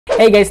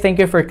Hey guys, thank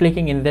you for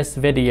clicking in this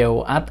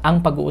video. At ang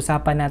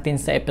pag-uusapan natin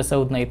sa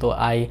episode na ito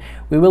ay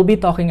we will be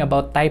talking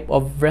about type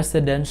of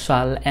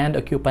residential and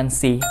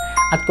occupancy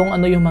at kung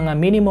ano yung mga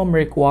minimum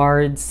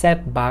required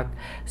setback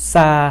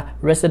sa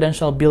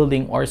residential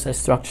building or sa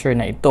structure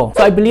na ito.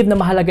 So I believe na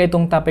mahalaga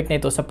itong topic na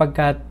ito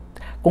sapagkat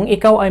kung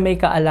ikaw ay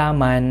may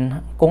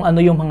kaalaman kung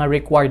ano yung mga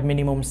required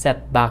minimum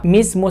setback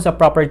mismo sa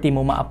property mo,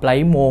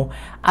 ma-apply mo,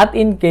 at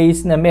in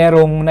case na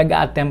merong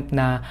nag-attempt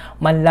na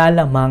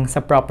manlalamang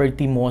sa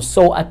property mo,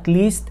 so at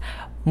least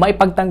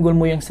maipagtanggol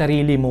mo yung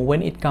sarili mo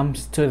when it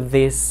comes to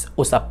this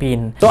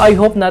usapin. So I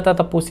hope na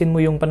tatapusin mo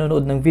yung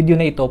panonood ng video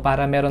na ito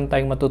para meron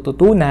tayong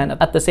matututunan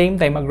at the same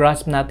time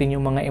mag-grasp natin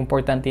yung mga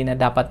importante na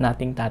dapat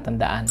nating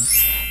tatandaan.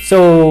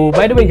 So,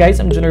 by the way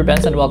guys, I'm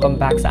gineerbens and welcome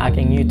back sa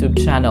aking YouTube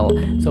channel.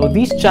 So,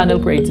 this channel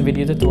creates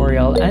video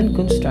tutorial and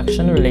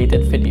construction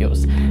related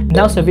videos.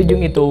 Now, sa video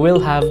ito,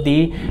 we'll have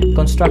the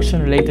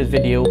construction related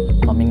video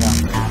coming up.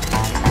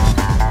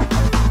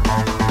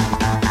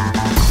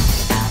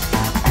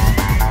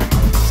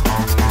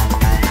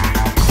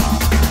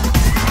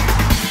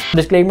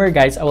 Disclaimer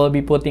guys, I will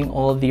be putting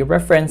all the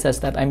references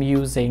that I'm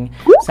using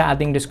sa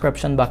ating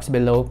description box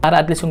below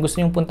para at least kung gusto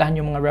nyong puntahan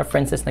yung mga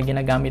references na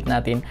ginagamit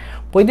natin,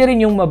 pwede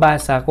rin yung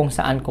mabasa kung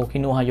saan ko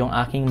kinuha yung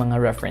aking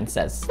mga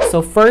references.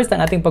 So first,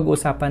 ang ating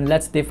pag-uusapan,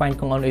 let's define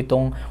kung ano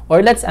itong,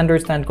 or let's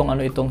understand kung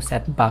ano itong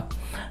setback.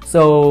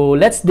 So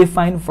let's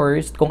define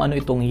first kung ano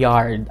itong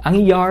yard.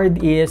 Ang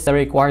yard is the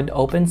required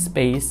open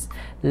space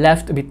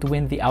left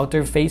between the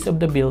outer face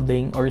of the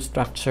building or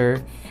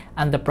structure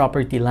and the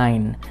property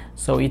line.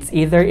 So it's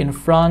either in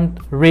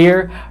front,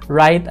 rear,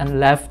 right, and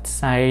left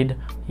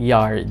side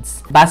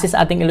yards. Base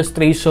sa ating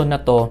illustration na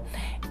to,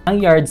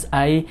 ang yards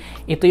ay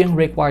ito yung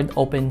required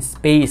open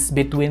space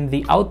between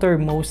the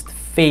outermost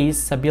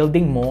face sa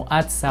building mo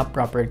at sa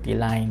property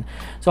line.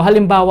 So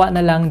halimbawa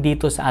na lang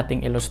dito sa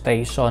ating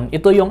illustration,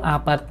 ito yung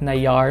 4 na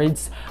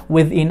yards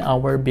within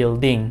our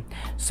building.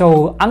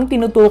 So ang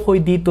tinutukoy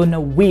dito na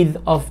width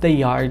of the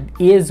yard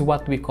is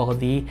what we call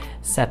the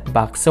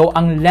setback. So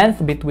ang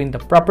length between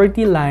the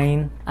property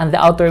line and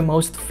the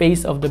outermost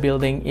face of the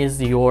building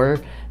is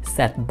your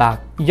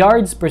setback.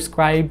 Yards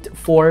prescribed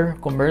for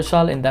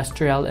commercial,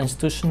 industrial,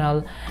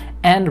 institutional,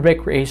 and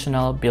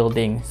recreational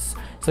buildings.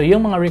 So,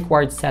 yung mga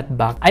required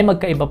setback ay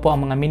magkaiba po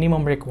ang mga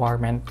minimum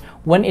requirement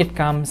when it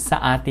comes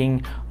sa ating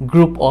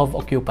group of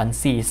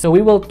occupancy. So, we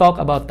will talk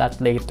about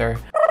that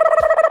later.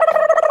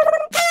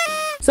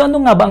 So,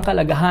 ano nga ba ang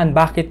kalagahan?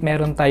 Bakit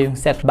meron tayong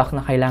setback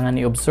na kailangan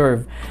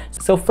i-observe?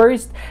 So,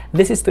 first,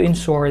 this is to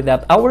ensure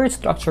that our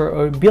structure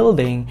or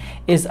building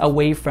is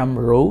away from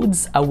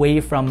roads,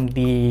 away from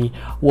the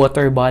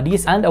water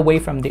bodies, and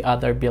away from the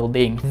other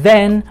building.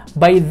 Then,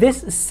 by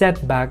this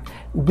setback,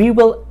 we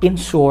will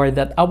ensure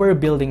that our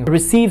building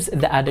receives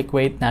the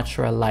adequate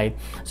natural light.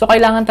 So,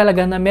 kailangan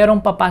talaga na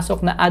merong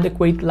papasok na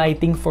adequate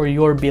lighting for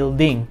your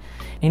building.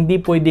 Hindi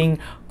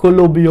pwedeng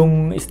kulob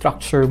yung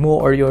structure mo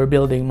or your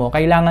building mo.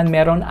 Kailangan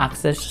meron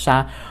access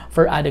siya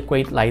for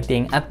adequate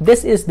lighting. At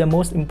this is the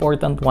most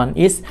important one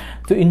is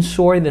to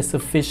ensure the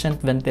sufficient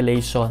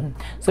ventilation.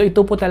 So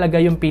ito po talaga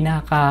yung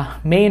pinaka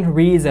main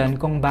reason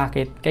kung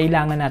bakit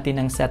kailangan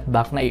natin ng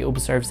setback na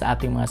i-observe sa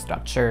ating mga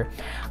structure.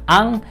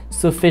 Ang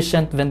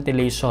sufficient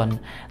ventilation.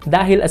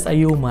 Dahil as a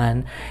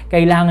human,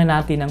 kailangan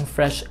natin ng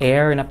fresh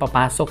air na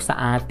papasok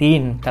sa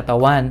ating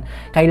katawan.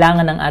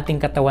 Kailangan ng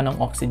ating katawan ng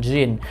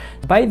oxygen.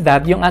 By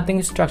that, yung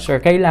ating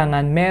structure,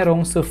 kailangan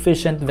merong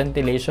sufficient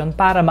ventilation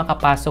para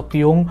makapasok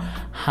yung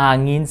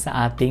hangin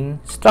sa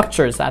ating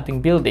structure, sa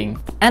ating building.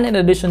 And in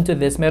addition to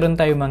this, meron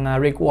tayong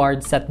mga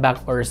required setback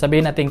or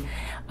sabihin nating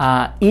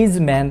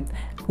easement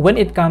when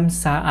it comes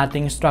sa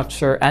ating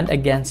structure and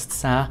against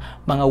sa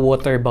mga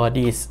water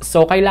bodies.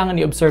 So, kailangan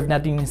i-observe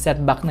natin yung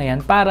setback na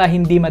yan para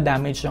hindi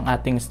ma-damage yung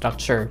ating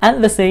structure. And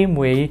the same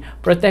way,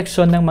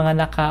 protection ng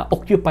mga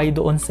naka-occupy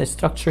doon sa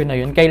structure na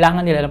yun,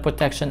 kailangan nila ng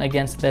protection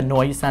against the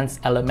nuisance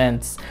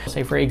elements.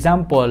 Say for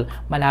example,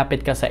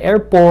 malapit ka sa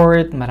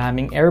airport,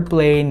 maraming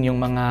airplane,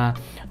 yung mga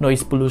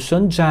noise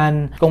pollution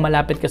dyan, kung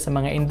malapit ka sa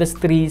mga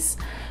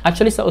industries.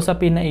 Actually, sa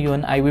usapin na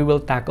iyon ay we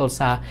will tackle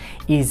sa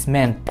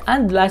easement.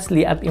 And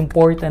lastly, at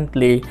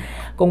importantly,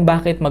 kung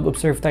bakit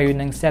mag-observe tayo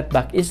ng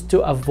setback is to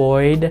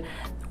avoid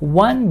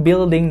one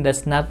building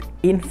does not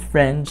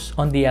infringe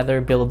on the other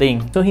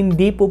building. So,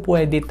 hindi po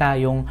pwede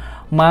tayong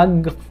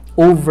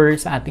mag-over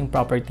sa ating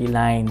property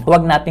line.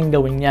 Huwag nating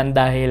gawin yan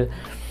dahil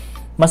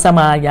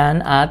masama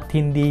yan at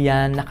hindi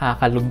yan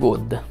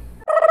nakakalugod.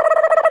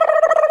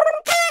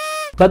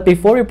 But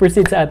before we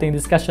proceed sa ating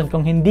discussion,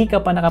 kung hindi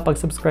ka pa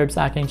nakapag-subscribe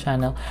sa aking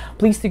channel,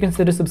 please do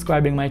consider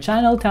subscribing my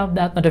channel, tap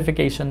that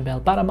notification bell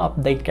para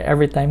ma-update ka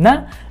every time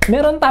na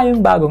meron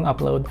tayong bagong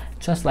upload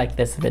just like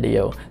this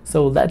video.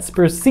 So let's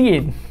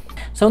proceed!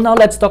 So now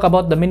let's talk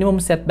about the minimum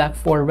setback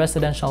for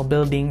residential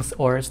buildings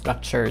or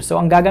structures. So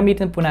ang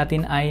gagamitin po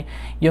natin ay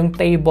yung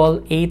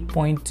table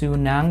 8.2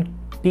 ng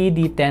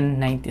PD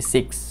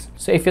 1096.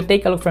 So if you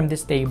take a look from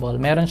this table,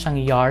 meron siyang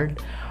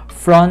yard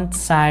front,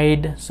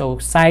 side, so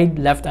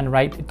side, left, and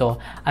right ito,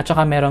 at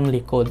saka merong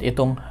likod,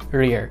 itong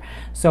rear.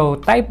 So,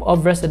 type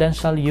of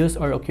residential use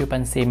or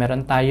occupancy,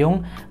 meron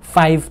tayong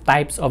 5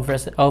 types of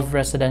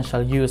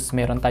residential use.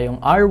 Meron tayong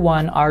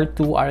R1, R2,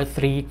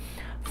 R3,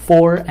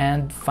 4,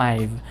 and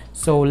 5.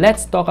 So,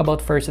 let's talk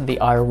about first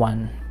the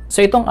R1.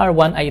 So, itong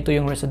R1 ay ito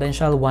yung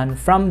residential 1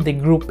 from the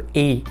group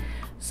A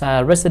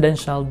sa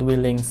residential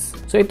dwellings.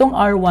 So, itong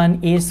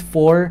R1 is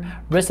for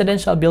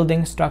residential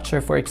building structure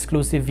for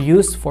exclusive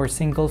use for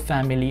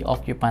single-family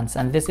occupants.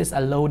 And this is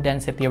a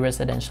low-density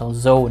residential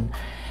zone.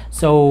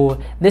 So,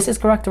 this is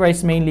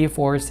characterized mainly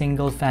for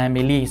single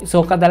family.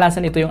 So,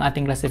 kadalasan ito yung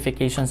ating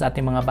classification sa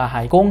ating mga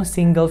bahay kung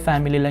single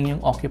family lang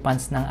yung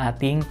occupants ng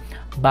ating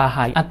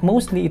bahay. At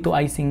mostly, ito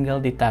ay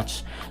single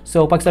detached.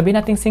 So, pag sabihin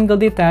natin single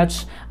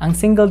detached, ang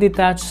single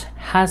detached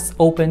has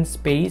open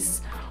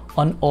space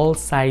on all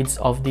sides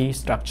of the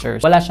structure.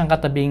 Wala siyang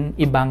katabing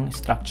ibang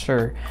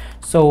structure.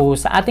 So,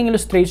 sa ating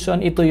illustration,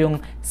 ito yung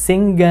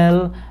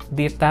single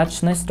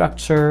detached na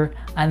structure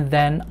and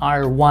then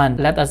R1.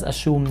 Let us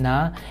assume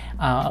na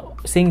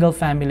single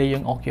family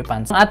yung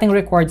occupants. Ang ating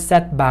required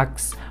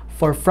setbacks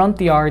for front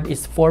yard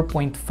is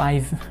 4.5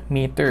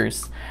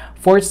 meters.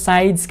 For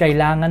sides,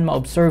 kailangan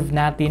ma-observe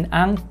natin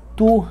ang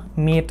 2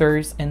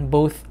 meters in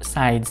both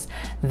sides.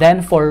 Then,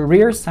 for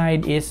rear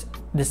side is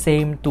the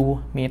same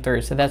 2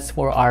 meters. So, that's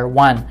for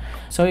R1.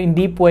 So,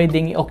 hindi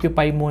pwedeng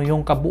i-occupy mo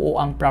yung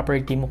kabuoang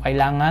property mo.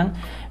 Kailangan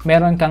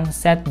meron kang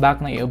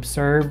setback na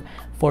i-observe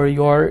for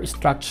your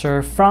structure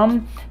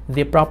from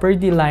the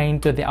property line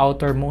to the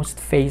outermost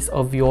face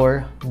of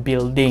your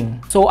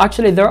building. So,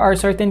 actually, there are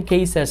certain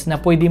cases na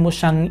pwede mo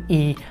siyang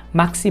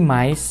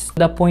i-maximize to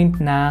the point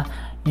na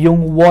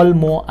yung wall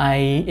mo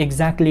ay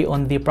exactly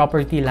on the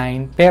property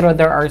line, pero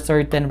there are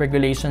certain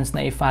regulations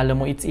na i-follow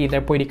mo. It's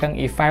either pwede kang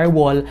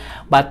i-firewall,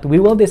 but we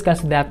will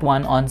discuss that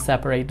one on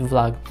separate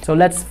vlog. So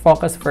let's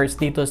focus first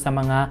dito sa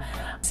mga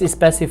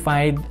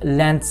specified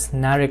lengths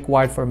na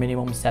required for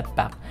minimum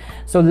setback.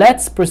 So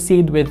let's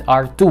proceed with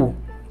R2.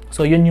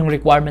 So yun yung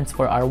requirements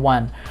for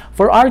R1.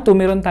 For R2,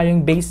 meron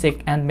tayong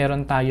basic and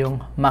meron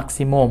tayong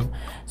maximum.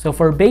 So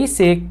for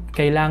basic,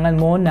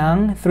 kailangan mo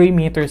ng 3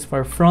 meters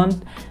for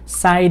front,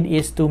 side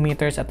is 2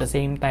 meters at the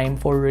same time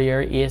for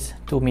rear is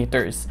 2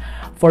 meters.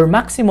 For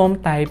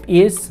maximum type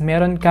is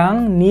meron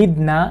kang need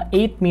na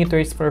 8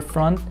 meters for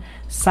front,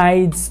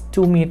 sides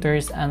 2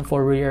 meters and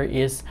for rear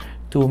is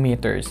 2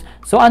 meters.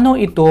 So ano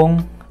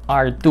itong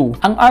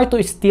R2? Ang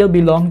R2 still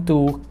belong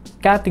to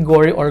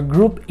category or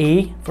group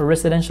A for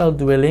residential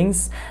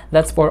dwellings.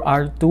 That's for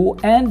R2,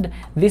 and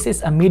this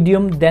is a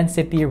medium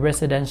density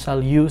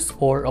residential use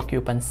or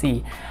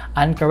occupancy,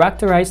 and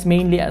characterized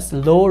mainly as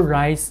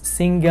low-rise,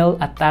 single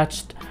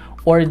attached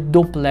or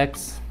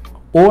duplex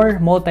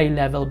or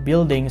multi-level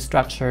building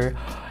structure,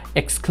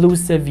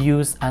 exclusive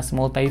use as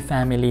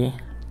multi-family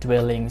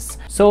dwellings.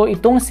 So,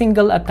 itong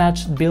single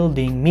attached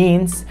building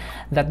means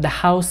that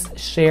the house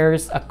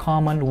shares a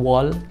common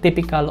wall,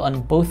 typical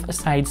on both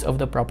sides of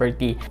the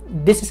property.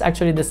 This is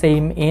actually the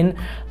same in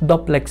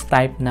duplex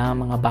type na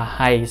mga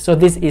bahay. So,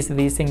 this is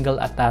the single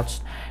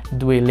attached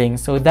dwelling.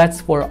 So, that's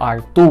for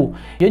R2.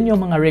 Yun yung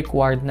mga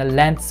required na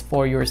lengths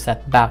for your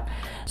setback.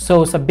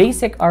 So, sa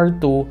basic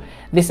R2,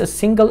 this is a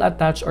single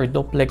attached or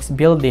duplex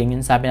building,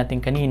 yung sabi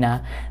natin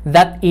kanina,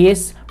 that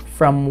is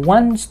from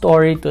 1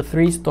 story to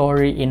 3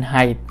 story in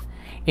height,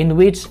 in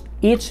which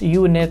each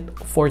unit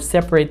for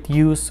separate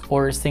use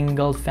or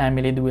single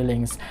family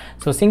dwellings.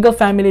 So, single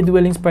family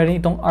dwellings pa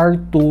rin itong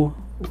R2,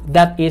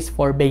 that is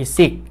for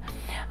basic.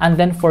 And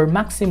then for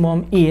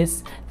maximum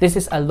is, this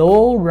is a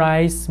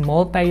low-rise,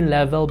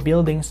 multi-level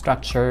building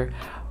structure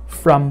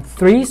from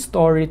 3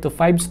 story to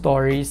 5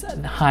 stories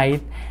height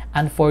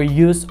and for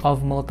use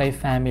of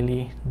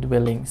multi-family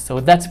dwellings.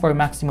 So, that's for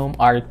maximum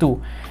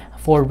R2.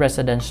 For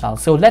residential.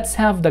 So, let's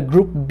have the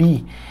group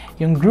B.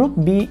 Yung group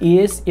B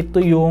is, ito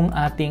yung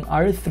ating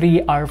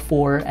R3,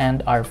 R4,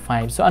 and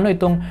R5. So, ano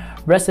itong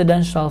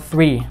residential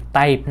 3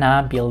 type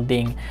na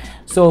building?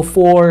 So,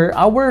 for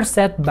our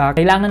setback,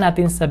 kailangan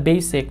natin sa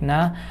basic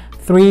na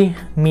 3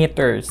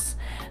 meters.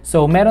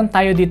 So, meron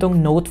tayo ditong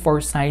note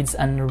for sides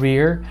and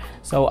rear.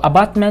 So,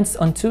 abutments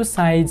on 2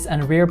 sides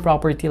and rear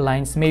property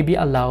lines may be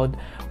allowed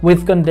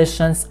with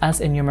conditions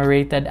as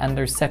enumerated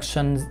under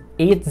Section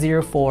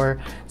 804,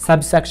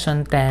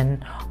 subsection 10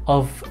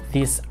 of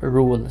this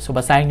rule. So,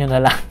 basahin nyo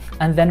na lang.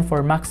 And then,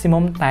 for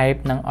maximum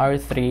type ng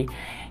R3,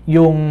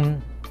 yung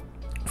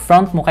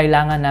front mo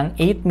kailangan ng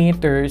 8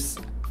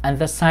 meters and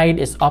the side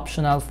is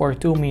optional for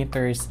 2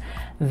 meters.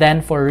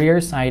 Then, for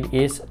rear side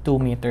is 2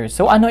 meters.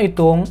 So, ano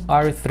itong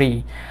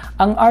R3?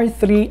 Ang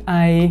R3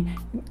 ay,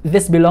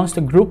 this belongs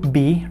to Group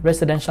B,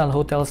 residential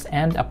hotels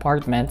and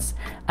apartments.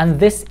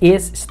 And this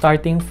is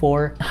starting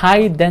for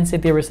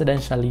high-density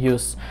residential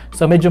use.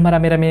 So, medyo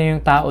marami-rami na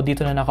yung tao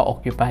dito na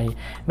naka-occupy.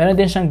 Meron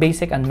din siyang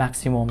basic and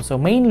maximum. So,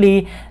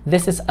 mainly,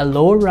 this is a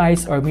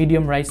low-rise or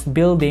medium-rise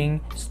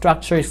building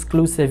structure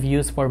exclusive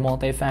use for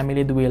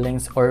multi-family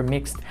dwellings or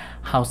mixed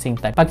housing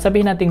type. Pag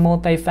sabihin natin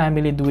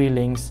multi-family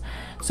dwellings,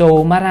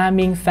 so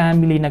maraming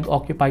family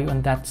nag-occupy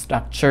on that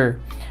structure.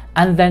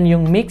 And then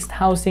yung mixed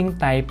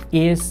housing type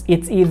is,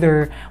 it's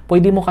either,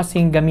 pwede mo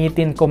kasing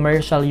gamitin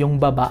commercial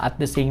yung baba at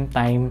the same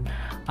time,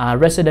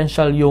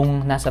 residential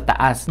yung nasa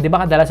taas. Di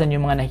ba kadalasan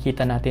yung mga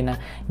nakikita natin na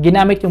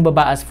ginamit yung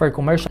baba as for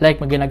commercial,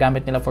 like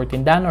ginagamit nila for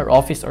tindahan or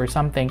office or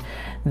something,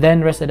 then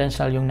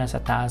residential yung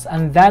nasa taas.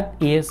 And that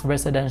is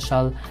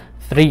residential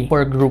 3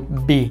 for group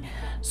B.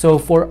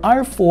 So for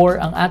R4,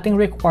 ang ating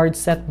required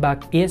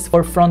setback is,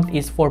 for front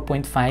is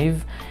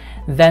 4.5,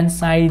 then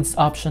sides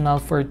optional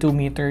for 2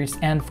 meters,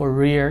 and for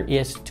rear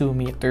is 2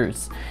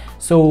 meters.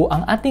 So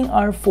ang ating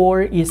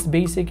R4 is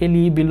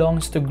basically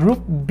belongs to group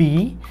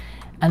B,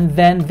 and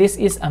then this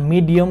is a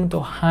medium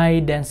to high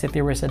density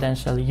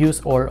residential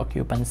use or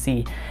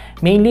occupancy.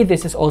 Mainly,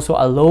 this is also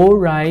a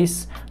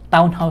low-rise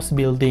townhouse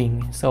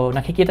building. So,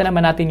 nakikita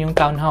naman natin yung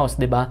townhouse,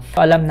 di ba?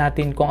 Alam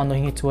natin kung ano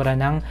yung itsura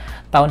ng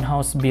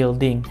townhouse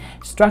building.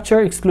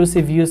 Structure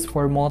exclusive use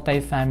for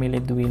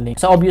multi-family dwelling.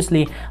 So,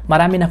 obviously,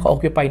 marami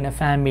naka-occupy na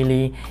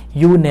family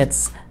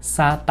units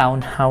sa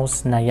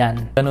townhouse na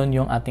yan. Ganun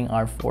yung ating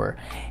R4.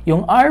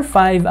 Yung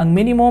R5, ang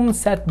minimum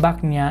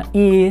setback niya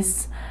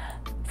is,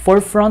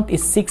 for front is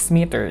 6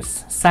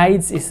 meters,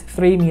 sides is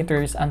 3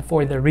 meters, and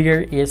for the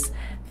rear is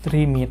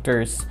 3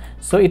 meters.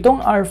 So itong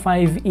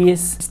R5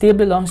 is still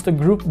belongs to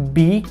group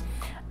B,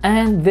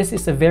 and this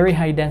is a very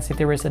high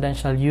density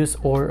residential use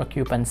or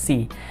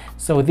occupancy.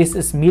 So this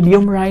is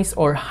medium rise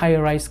or high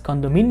rise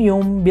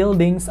condominium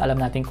buildings.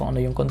 Alam natin kung ano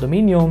yung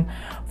condominium,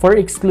 for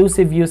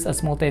exclusive use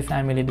as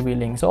multi-family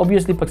dwelling. So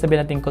obviously pag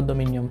sabihin natin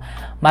condominium,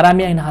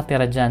 marami ay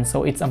nakatira dyan.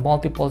 So it's a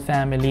multiple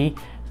family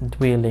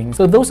dwelling.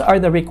 So those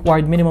are the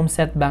required minimum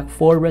setback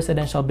for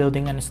residential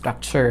building and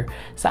structure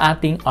sa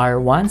ating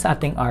R1, sa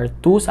ating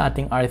R2, sa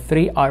ating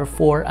R3,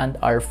 R4, and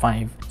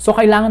R5. So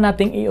kailangan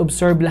nating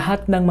i-observe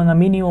lahat ng mga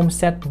minimum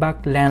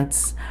setback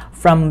lengths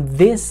from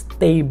this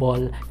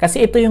table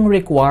kasi ito yung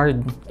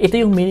required.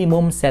 Ito yung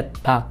minimum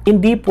setback.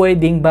 Hindi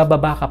pwedeng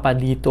bababa ka pa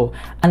dito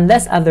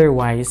unless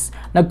otherwise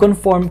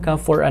nag-conform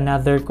ka for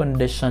another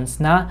conditions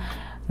na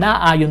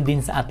naaayon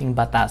din sa ating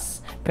batas.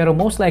 Pero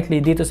most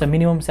likely dito sa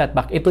minimum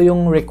setback, ito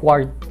yung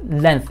required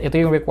length, ito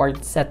yung required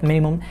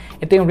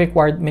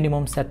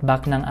minimum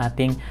setback ng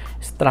ating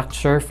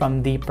structure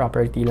from the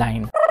property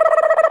line.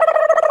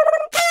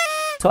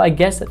 So I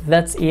guess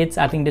that's it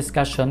sa ating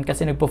discussion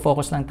kasi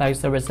nagpo-focus lang tayo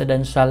sa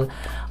residential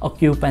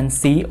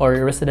occupancy or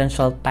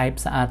residential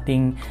type sa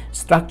ating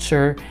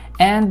structure,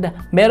 and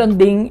meron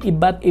ding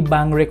iba't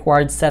ibang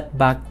required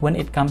setback when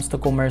it comes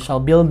to commercial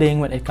building,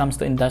 when it comes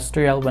to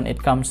industrial, when it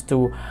comes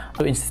to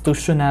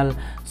institutional.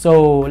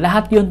 So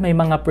lahat yun may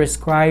mga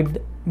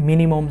prescribed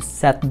minimum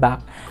setback.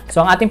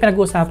 So ang ating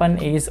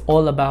pinag-uusapan is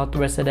all about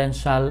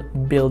residential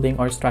building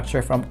or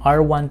structure from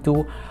R1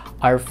 to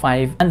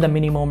R5 and the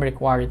minimum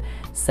required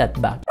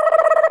setback.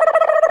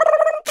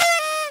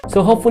 So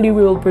hopefully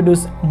we will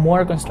produce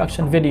more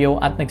construction video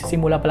at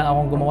nagsisimula pa lang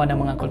akong gumawa ng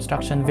mga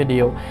construction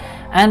video,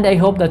 and I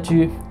hope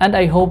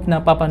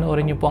na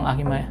papanoorin niyo po ang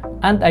aking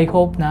and I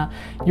hope na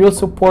you will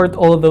support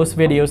all those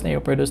videos na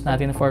i-produce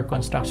natin for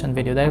construction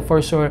video dahil for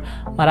sure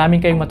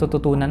maraming kayong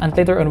matututunan, and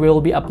later on we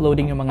will be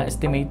uploading yung mga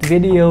estimate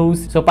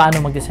videos, so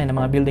paano mag-design ng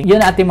mga building.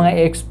 Yan ating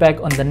mga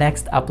i-expect on the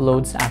next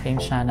upload sa aking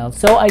channel.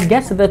 So I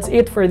guess that's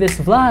it for this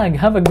vlog.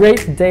 Have a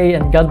great day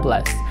and God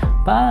bless.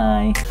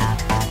 Bye!